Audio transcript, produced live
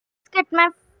get my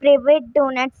favorite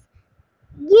donuts.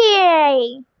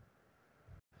 Yay!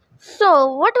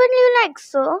 So, what will you like,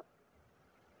 sir?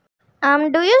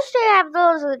 Do you still have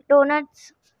those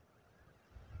donuts?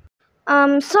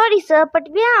 Sorry, sir, but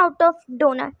we are out of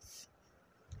donuts.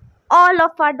 All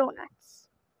of our donuts.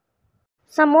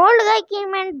 Some old guy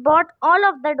came and bought all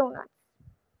of the donuts.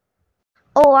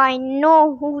 Oh, I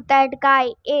know who that guy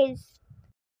is.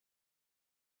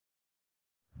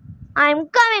 I'm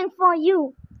coming for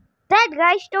you. That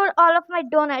guy stole all of my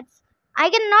donuts. I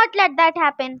cannot let that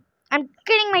happen. I'm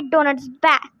getting my donuts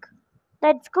back.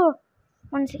 Let's go.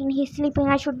 One second, he's sleeping.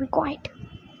 I should be quiet.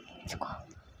 Let's go.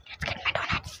 Let's get my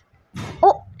donuts.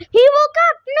 Oh, he woke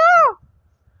up. No.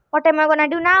 What am I gonna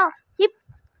do now?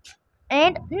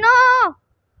 And no.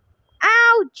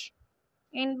 Ouch.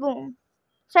 And boom.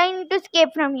 So I need to escape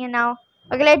from here now.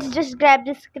 Okay, let's just grab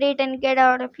this crate and get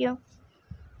out of here.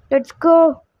 Let's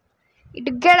go. Need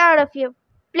to get out of here.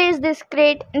 Place this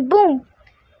crate and boom.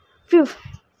 Phew.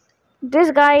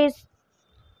 This guy is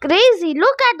crazy.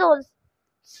 Look at those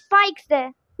spikes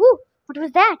there. Woo. What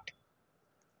was that?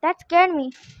 That scared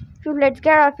me. Phew, let's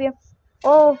get out of here.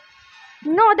 Oh.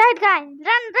 No, that guy. Run,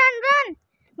 run, run.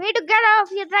 We need to get out of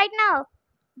here right now.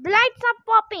 The lights are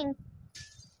popping.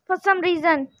 For some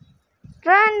reason.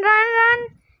 Run, run, run.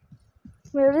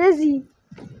 Where is he?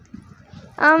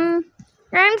 I'm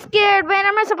scared. Where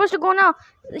am I supposed to go now?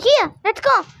 Here, let's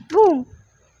go. Boom.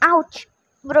 Ouch.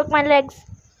 Broke my legs.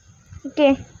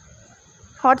 Okay.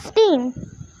 Hot steam.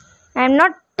 I'm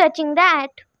not touching that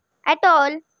at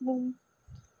all. Boom.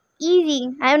 Easy.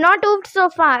 I have not moved so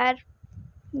far.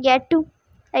 Yet to.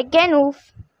 I can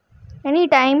move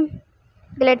anytime.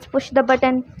 Let's push the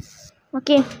button.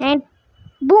 Okay. And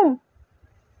boom.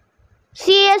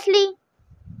 Seriously?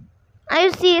 Are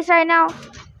you serious right now?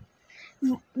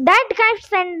 That guy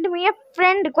sent me a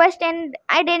friend request and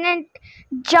I didn't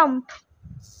jump.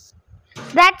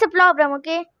 That's a problem,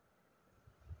 okay?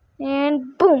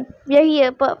 And boom, we are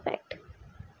here. Perfect.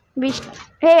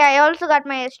 Hey, I also got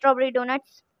my strawberry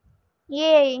donuts.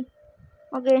 Yay.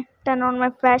 Okay, turn on my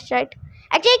flashlight.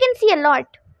 Actually, I can see a lot.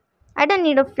 I don't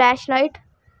need a flashlight.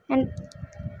 And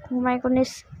oh my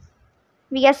goodness,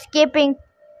 we are escaping.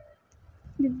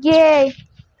 Yay.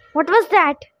 What was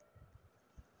that?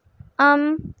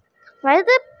 Why are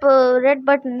the red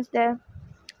buttons there?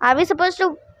 Are we supposed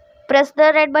to press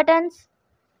the red buttons?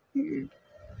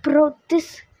 Bro,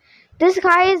 this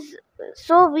guy is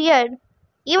so weird.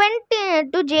 He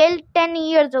went to jail 10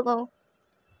 years ago.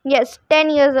 Yes, 10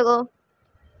 years ago.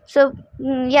 So,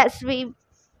 yes, we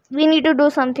need to do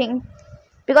something.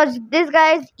 Because this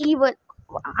guy is evil.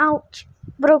 Ouch.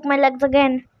 Broke my legs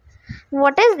again.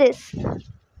 What is this?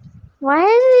 Why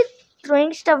is he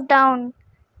throwing stuff down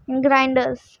in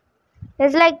grinders?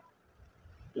 It's like,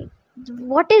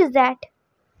 what is that?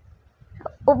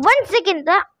 Oh, 1 second.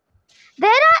 There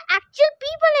are actual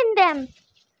people in them.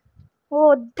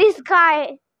 Oh, this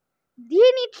guy.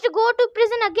 He needs to go to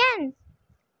prison again.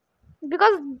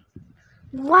 Because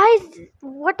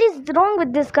what is wrong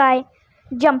with this guy?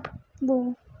 Jump.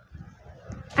 Boom.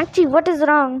 Actually, what is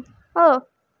wrong? Oh,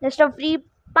 just a free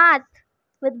path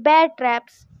with bear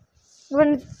traps.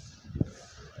 When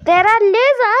there are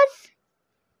lasers.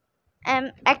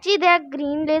 Actually, they are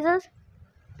green lasers.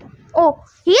 Oh,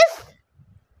 he is.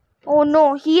 Oh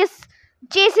no, he is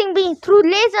chasing me through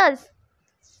lasers.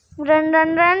 Run,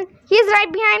 run, run. He's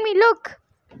right behind me. Look.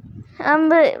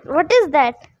 What is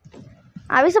that?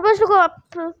 Are we supposed to go up?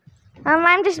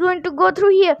 I'm just going to go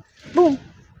through here. Boom.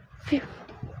 Phew.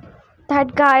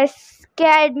 That guy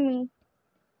scared me.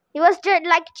 He was just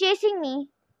like chasing me.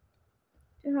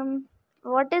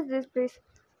 What is this place?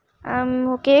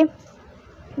 Okay.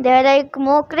 There are like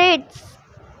more crates.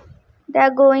 They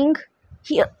are going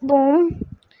here. Boom.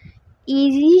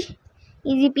 Easy.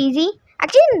 Easy peasy.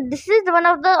 Actually, this is one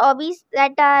of the hobbies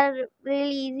that are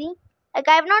really easy. Like,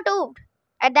 I have not moved.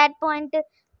 At that point,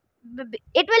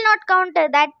 it will not count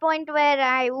at that point where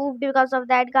I moved because of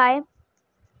that guy.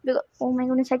 Because, oh my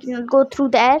goodness, I cannot go through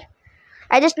there.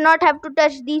 I just not have to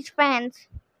touch these fans.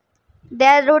 They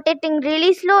are rotating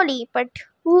really slowly, but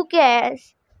who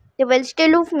cares? They will still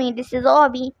move me. This is a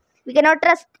hobby. We cannot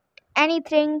trust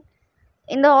anything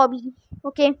in the hobby.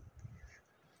 Okay.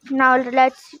 Now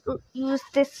let's use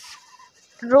this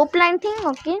rope line thing.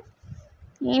 Okay.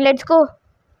 And let's go.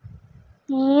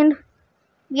 And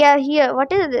we are here.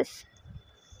 What is this?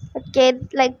 Okay,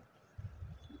 like,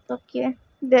 okay,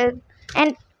 there.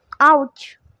 And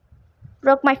ouch,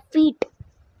 broke my feet.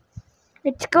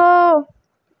 Let's go.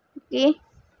 Okay,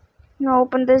 now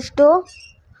open this door.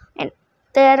 And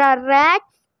there are rats.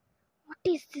 What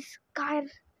is this guy?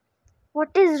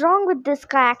 What is wrong with this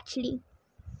guy actually?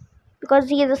 because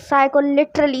he is a psycho,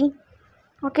 literally.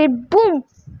 Okay, boom,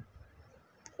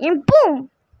 and boom,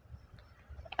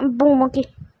 and boom. Okay,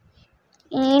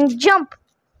 and jump.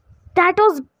 That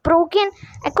was broken.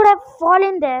 I could have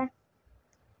fallen there.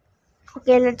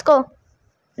 Okay, let's go.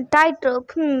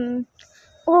 Tightrope.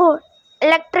 Oh,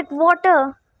 electric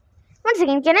water. One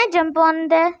second, can I jump on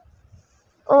there?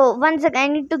 Oh, one second, I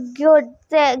need to get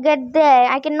there.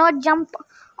 I cannot jump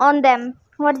on them.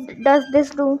 What does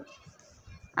this do?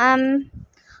 The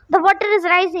water is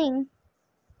rising.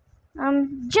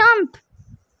 Jump.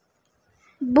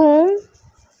 Boom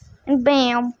and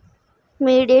bam.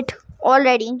 Made it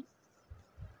already.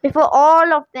 Before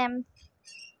all of them.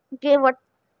 Okay, what?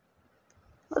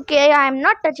 Okay, I'm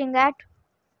not touching that.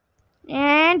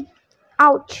 And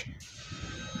ouch.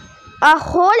 A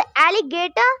whole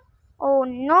alligator? Oh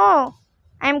no.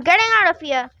 I'm getting out of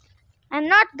here. I'm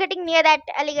not getting near that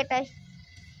alligator.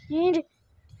 And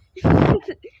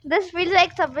this feels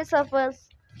like Subway Surfers.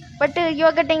 But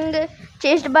you're getting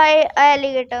chased by an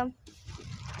alligator.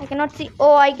 I cannot see.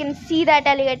 Oh, I can see that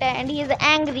alligator and he is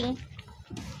angry.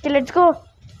 Okay, let's go.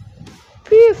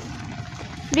 Phew.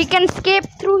 We can escape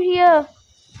through here.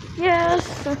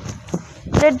 Yes.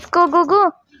 Let's go, go,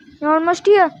 go. You're almost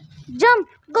here. Jump.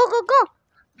 Go, go, go.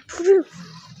 Phew.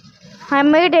 I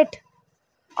made it.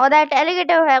 Oh, that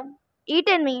alligator have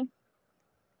eaten me.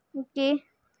 Okay.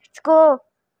 Let's go.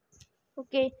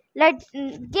 Okay. Let's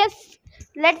guess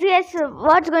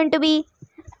what's going to be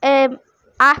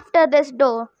after this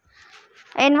door.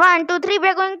 In 1, 2, 3,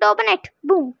 we're going to open it.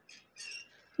 Boom.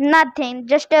 Nothing.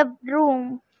 Just a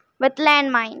room with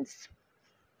landmines.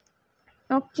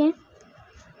 Okay.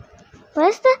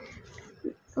 Where's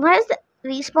the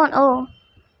respawn? Oh,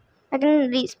 I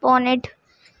can respawn it.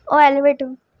 Oh,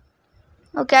 elevator.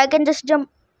 Okay, I can just jump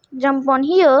on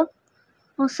here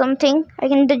or something. I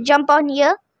can just jump on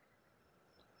here,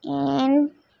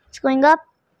 and it's going up.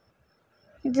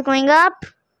 It's going up,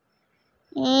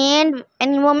 and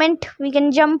any moment we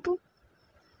can jump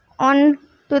on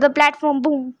to the platform.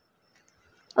 Boom.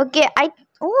 Okay,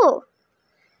 oh,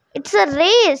 it's a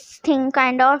race thing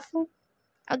kind of.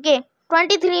 Okay,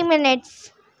 23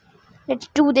 minutes. Let's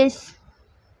do this.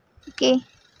 Okay.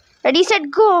 Ready, set,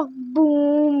 go.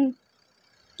 Boom.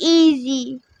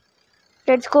 Easy.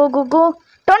 Let's go, go, go.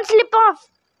 Don't slip off.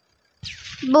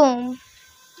 Boom.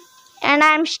 And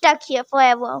I'm stuck here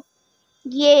forever.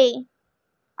 Yay.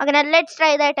 Okay, now let's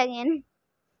try that again.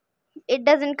 It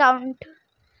doesn't count.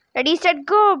 Ready, set,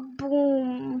 go.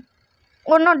 Boom.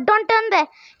 Oh no, don't turn there.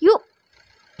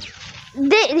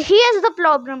 Here's the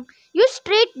problem. You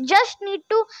just need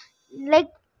to, like,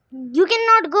 you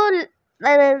cannot go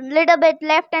a little bit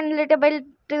left and little bit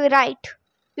right.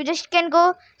 You just can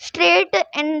go straight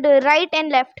and right and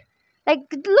left. Like,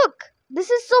 look, this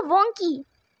is so wonky.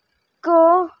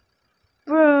 Go,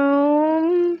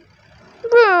 boom,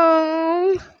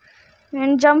 boom,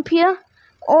 and jump here.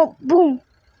 Oh, boom.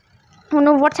 Oh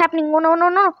no, what's happening? Oh no, no,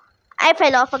 no. I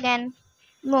fell off again.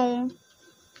 Boom.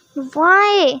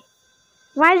 Why?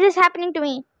 Why is this happening to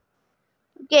me?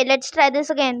 Okay, let's try this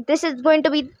again. This is going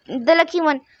to be the lucky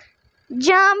one.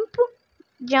 Jump.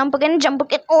 Jump again, jump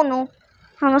again. Oh no.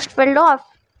 I almost fell off.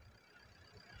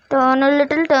 Turn a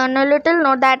little,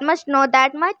 not that much, not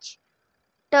that much.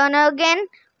 Turn again.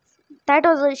 That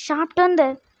was a sharp turn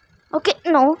there. Okay,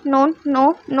 no, no,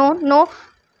 no, no, no.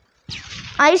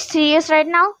 Are you serious right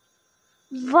now?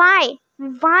 Why?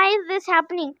 Why is this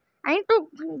happening? I need to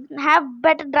have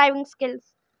better driving skills.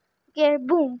 Okay,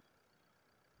 boom.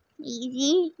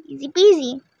 Easy, easy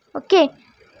peasy. Okay.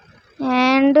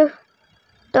 And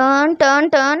turn.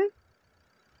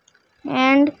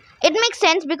 And it makes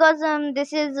sense because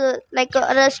this is like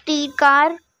a rusty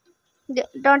car.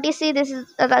 Don't you see, this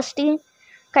is a rusty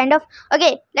kind of.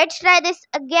 Okay, let's try this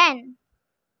again.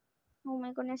 Oh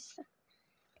my goodness.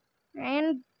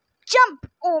 And jump.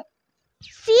 Oh,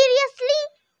 seriously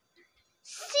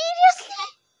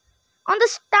on the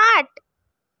start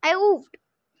I moved.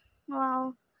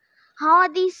 Wow, how are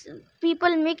these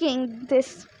people making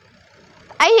this?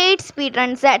 I hate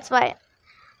speedruns, that's why.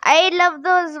 I love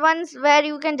those ones where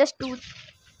you can just do.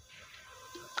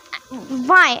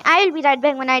 Why? I'll be right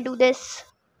back when I do this.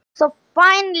 So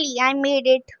finally I made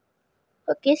it.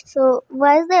 Okay, so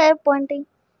where's the air pointing?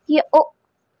 Here. Oh,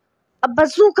 a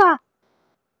bazooka.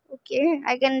 Okay,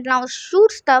 I can now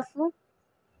shoot stuff.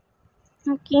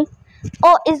 Okay.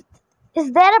 Oh, is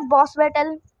there a boss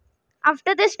battle?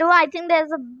 After this door, I think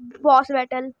there's a boss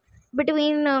battle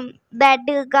between that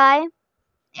guy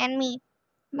and me.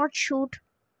 Not shoot.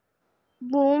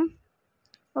 Boom.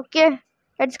 Okay,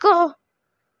 let's go.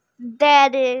 There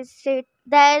is it.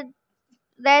 There's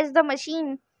the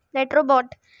machine. That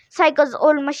robot. Psycho's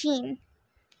old machine.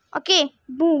 Okay,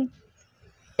 boom.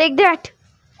 Take that.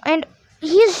 And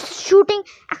he's shooting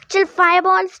actual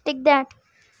fireballs. Take that.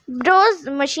 Bro's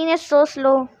machine is so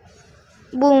slow.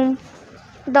 Boom.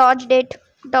 Dodged it.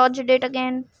 Dodged it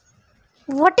again.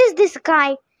 What is this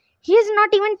guy? He is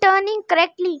not even turning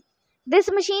correctly.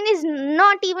 This machine is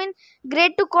not even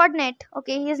great to coordinate.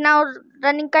 Okay, he is now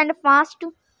running kind of fast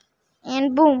too.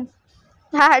 And boom.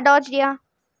 Haha, dodged, yeah.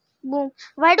 Boom.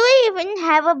 Why do I even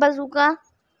have a bazooka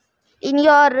in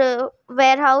your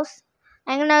warehouse?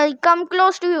 I'm gonna come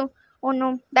close to you. Oh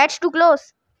no, that's too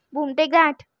close. Boom, take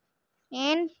that.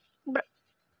 And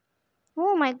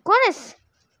oh my goodness.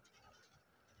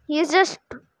 He is just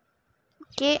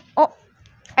okay. Oh,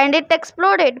 and it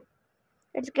exploded.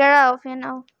 Let's get out of here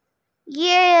now.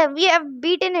 Yeah, we have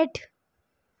beaten it.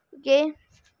 Okay,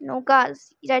 no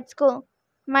cars. Let's go.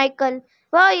 Michael.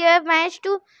 Wow, you have managed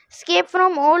to escape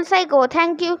from old Psycho.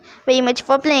 Thank you very much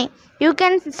for playing. You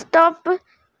can stop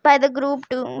by the group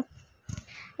to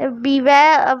be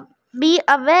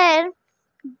aware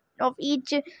of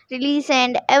each release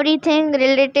and everything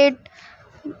related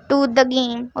to the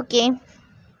game. Okay,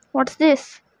 what's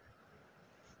this?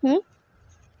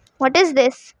 What is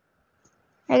this?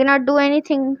 I cannot do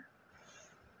anything.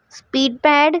 Speed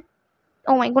pad.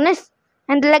 Oh my goodness.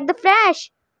 And like the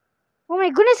Flash. Oh my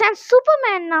goodness, I'm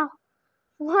Superman now.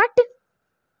 What?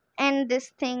 And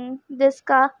this thing, this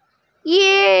car.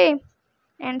 Yay!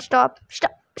 And stop.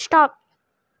 Stop. Stop.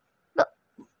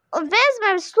 Where's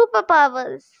my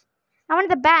superpowers? I want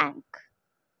the bank.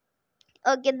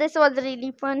 Okay, this was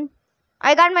really fun.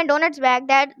 I got my donuts back.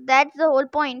 That's the whole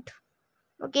point.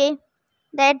 Okay?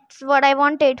 That's what I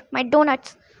wanted. My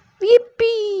donuts.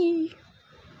 Yippee!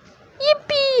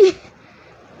 Yippee!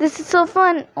 This is so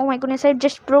fun. Oh my goodness, I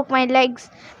just broke my legs.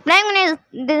 But I'm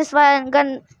gonna this one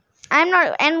gun.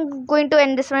 I'm going to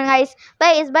end this one, guys.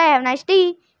 Bye. Have a nice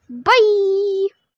day. Bye.